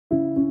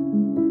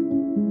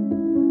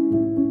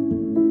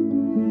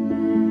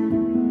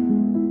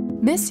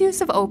Misuse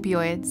of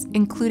opioids,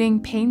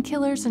 including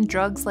painkillers and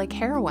drugs like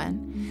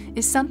heroin,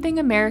 is something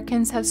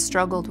Americans have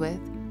struggled with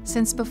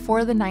since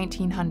before the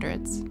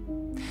 1900s.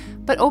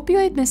 But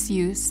opioid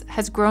misuse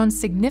has grown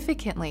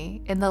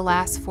significantly in the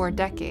last 4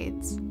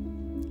 decades,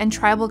 and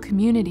tribal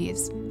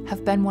communities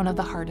have been one of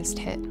the hardest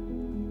hit.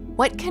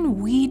 What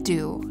can we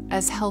do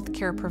as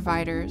healthcare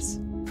providers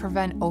to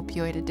prevent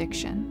opioid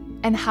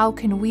addiction? And how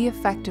can we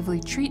effectively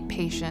treat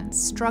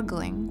patients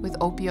struggling with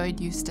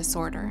opioid use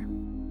disorder?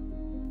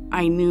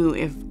 I knew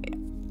if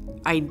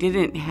I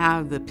didn't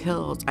have the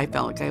pills, I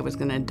felt like I was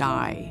going to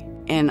die.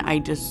 And I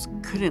just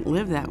couldn't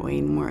live that way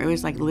anymore. It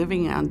was like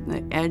living on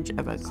the edge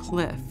of a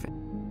cliff.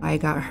 I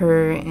got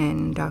her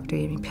and doctor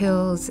gave me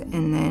pills,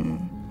 and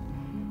then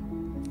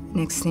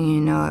next thing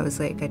you know, I was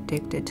like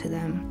addicted to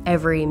them.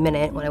 Every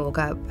minute when I woke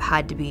up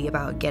had to be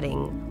about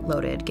getting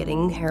loaded,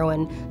 getting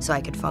heroin so I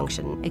could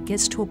function. It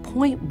gets to a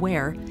point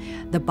where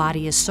the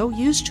body is so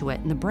used to it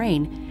in the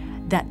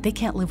brain that they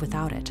can't live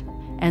without it.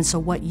 And so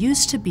what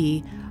used to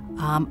be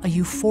a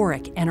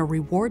euphoric and a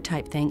reward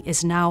type thing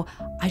is now,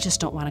 I just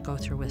don't want to go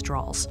through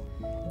withdrawals.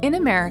 In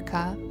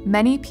America,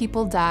 many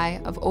people die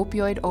of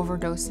opioid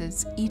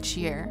overdoses each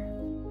year.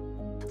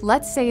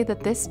 Let's say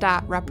that this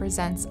stat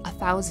represents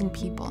 1,000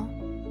 people.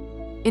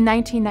 In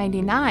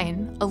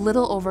 1999, a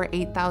little over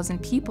 8,000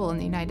 people in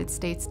the United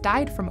States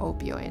died from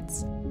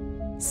opioids.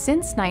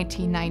 Since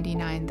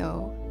 1999,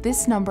 though,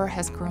 this number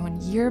has grown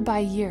year by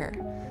year,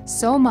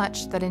 so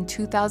much that in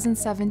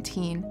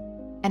 2017,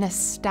 an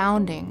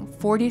astounding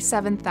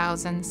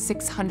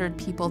 47,600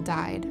 people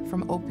died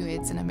from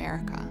opioids in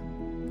America.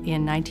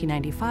 In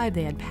 1995,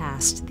 they had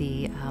passed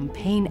the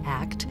PAIN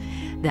Act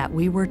that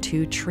we were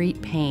to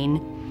treat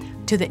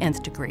pain to the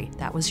nth degree.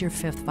 That was your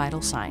 5th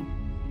vital sign.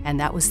 And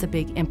that was the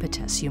big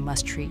impetus. You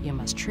must treat, you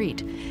must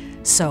treat.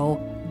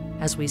 So,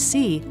 as we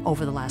see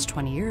over the last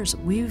 20 years,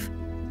 we've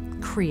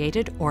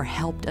created or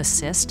helped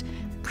assist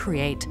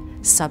create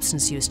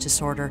substance use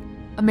disorder.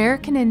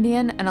 American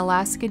Indian and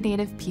Alaska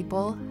Native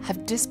people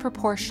have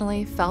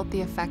disproportionately felt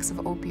the effects of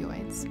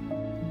opioids.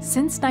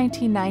 Since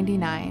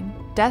 1999,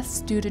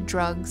 deaths due to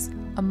drugs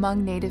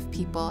among Native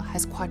people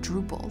has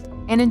quadrupled.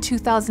 And in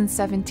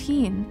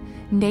 2017,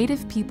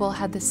 Native people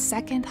had the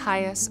 2nd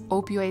highest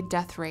opioid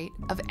death rate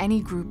of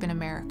any group in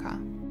America.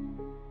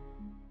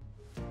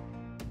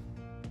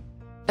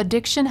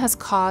 Addiction has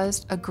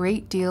caused a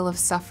great deal of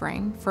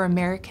suffering for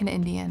American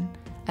Indian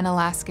and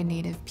Alaska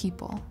Native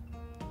people.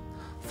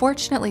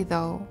 Fortunately,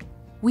 though,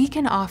 we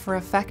can offer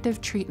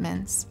effective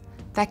treatments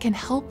that can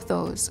help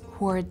those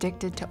who are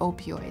addicted to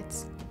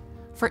opioids.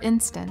 For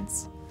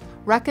instance,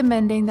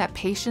 recommending that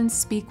patients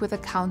speak with a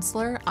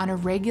counselor on a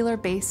regular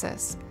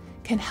basis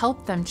can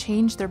help them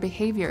change their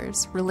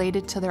behaviors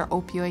related to their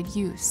opioid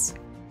use.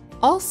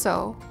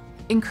 Also,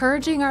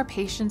 encouraging our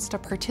patients to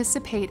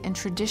participate in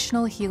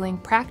traditional healing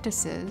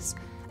practices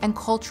and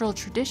cultural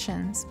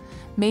traditions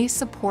may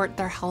support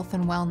their health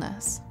and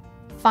wellness.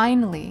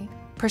 Finally,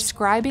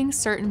 prescribing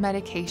certain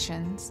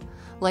medications,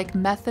 like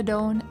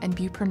methadone and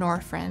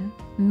buprenorphine,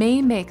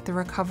 may make the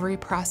recovery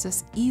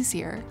process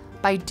easier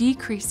by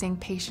decreasing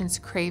patients'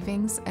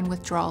 cravings and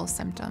withdrawal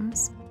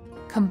symptoms.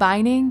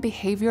 Combining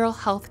behavioral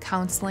health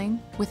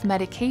counseling with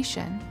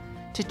medication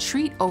to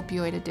treat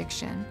opioid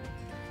addiction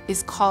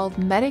is called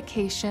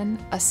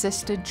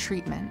medication-assisted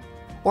treatment,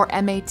 or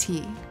MAT.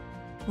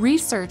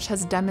 Research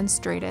has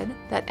demonstrated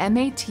that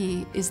MAT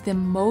is the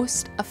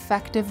most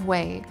effective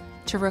way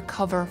to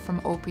recover from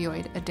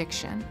opioid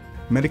addiction.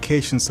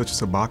 Medications such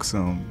as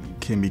Suboxone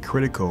can be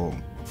critical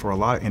for a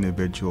lot of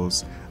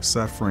individuals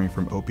suffering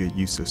from opiate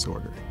use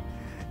disorder.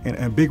 And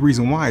a big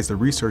reason why is the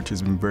research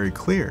has been very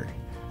clear.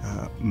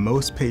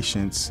 Most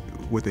patients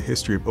with a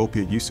history of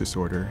opiate use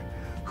disorder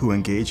who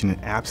engage in an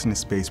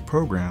abstinence-based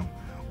program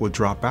will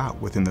drop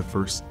out within the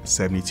first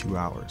 72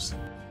 hours.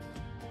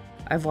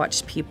 I've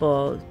watched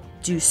people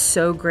do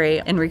so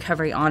great in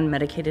recovery on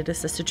medicated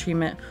assisted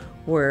treatment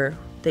where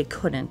they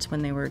couldn't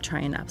when they were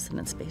trying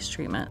abstinence-based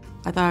treatment.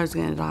 I thought I was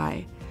going to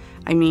die.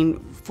 I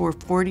mean, for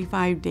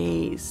 45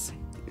 days,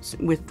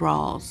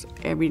 withdrawals,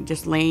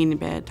 just laying in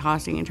bed,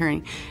 tossing and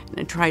turning. And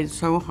I tried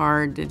so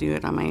hard to do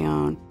it on my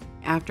own.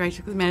 After I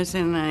took the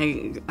medicine,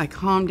 I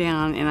calmed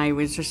down, and I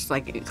was just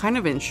like kind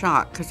of in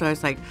shock because I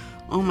was like,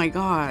 oh my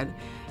God,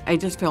 I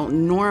just felt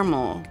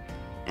normal.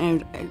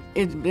 And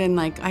it's been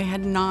like I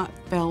had not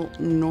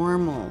felt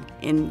normal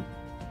in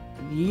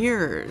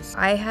years.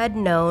 I had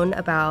known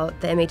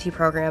about the MAT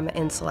program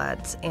in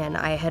SLEDs, and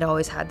I had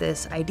always had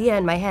this idea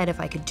in my head, if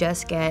I could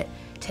just get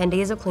 10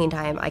 days of clean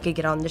time, I could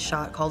get on this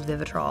shot called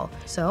Vivitrol.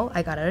 So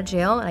I got out of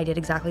jail and I did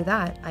exactly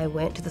that. I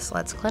went to the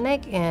SLEDs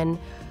clinic, and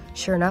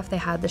sure enough, they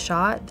had the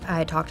shot. I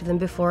had talked to them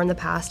before in the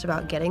past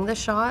about getting the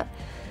shot,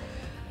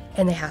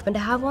 and they happened to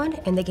have one,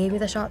 and they gave me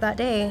the shot that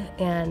day,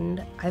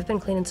 and I've been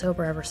clean and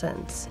sober ever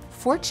since.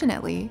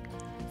 Fortunately,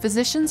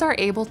 physicians are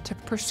able to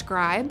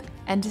prescribe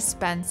and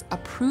dispense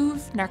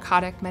approved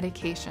narcotic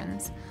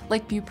medications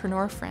like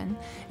buprenorphine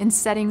in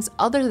settings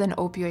other than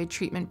opioid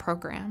treatment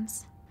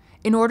programs.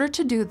 In order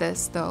to do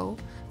this, though,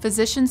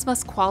 physicians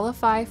must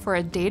qualify for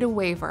a data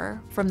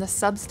waiver from the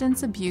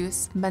Substance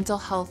Abuse Mental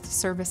Health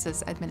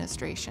Services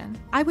Administration.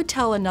 I would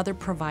tell another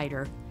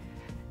provider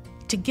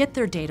to get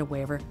their data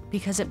waiver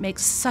because it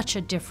makes such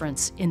a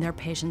difference in their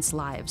patients'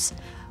 lives.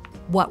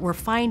 What we're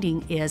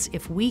finding is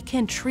if we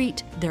can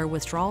treat their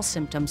withdrawal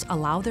symptoms,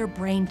 allow their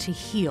brain to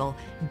heal,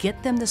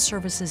 get them the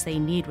services they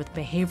need with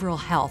behavioral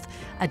health,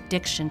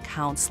 addiction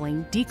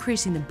counseling,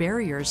 decreasing the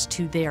barriers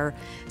to their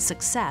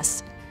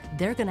success,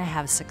 they're going to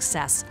have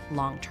success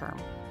long term.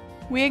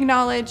 We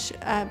acknowledge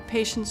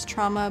patients'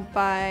 trauma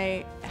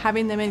by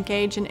having them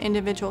engage in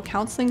individual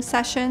counseling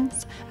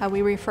sessions.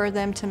 We refer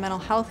them to mental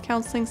health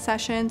counseling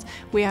sessions.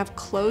 We have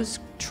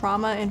closed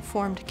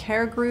trauma-informed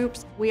care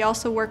groups. We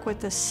also work with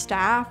the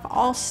staff,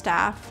 all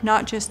staff,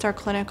 not just our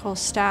clinical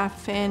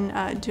staff, in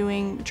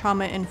doing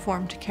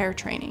trauma-informed care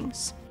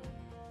trainings.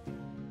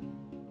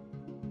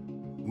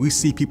 We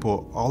see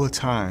people all the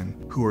time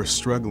who are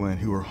struggling,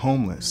 who are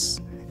homeless,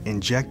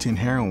 injecting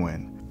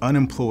heroin,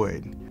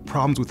 unemployed,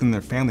 problems within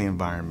their family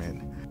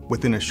environment.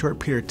 Within a short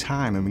period of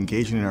time of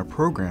engaging in our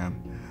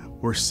program,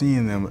 we're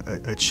seeing them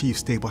achieve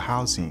stable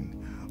housing.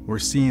 We're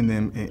seeing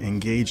them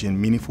engage in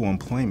meaningful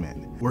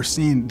employment. We're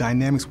seeing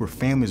dynamics where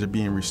families are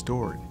being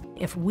restored.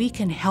 If we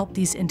can help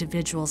these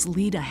individuals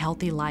lead a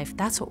healthy life,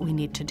 that's what we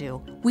need to do.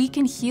 We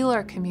can heal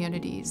our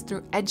communities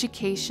through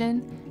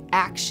education,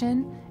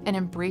 action, and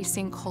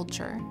embracing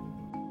culture.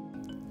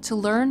 To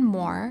learn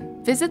more,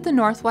 visit the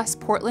Northwest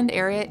Portland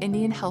Area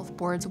Indian Health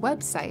Board's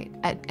website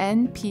at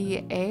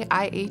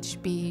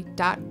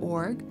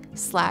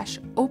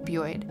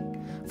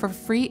npaihb.org/opioid for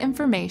free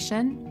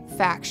information,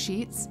 fact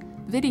sheets,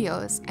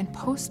 videos, and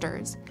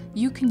posters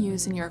you can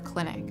use in your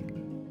clinic.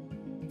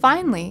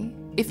 Finally,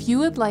 if you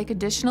would like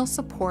additional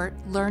support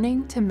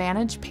learning to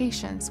manage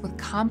patients with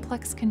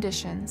complex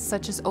conditions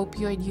such as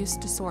opioid use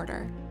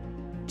disorder,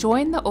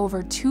 join the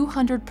over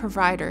 200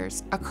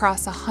 providers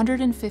across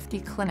 150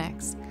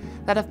 clinics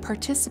that have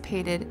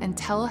participated in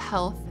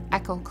telehealth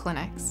echo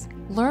clinics.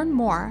 Learn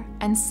more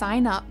and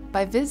sign up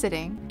by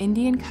visiting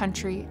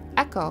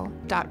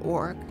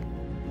IndianCountryEcho.org.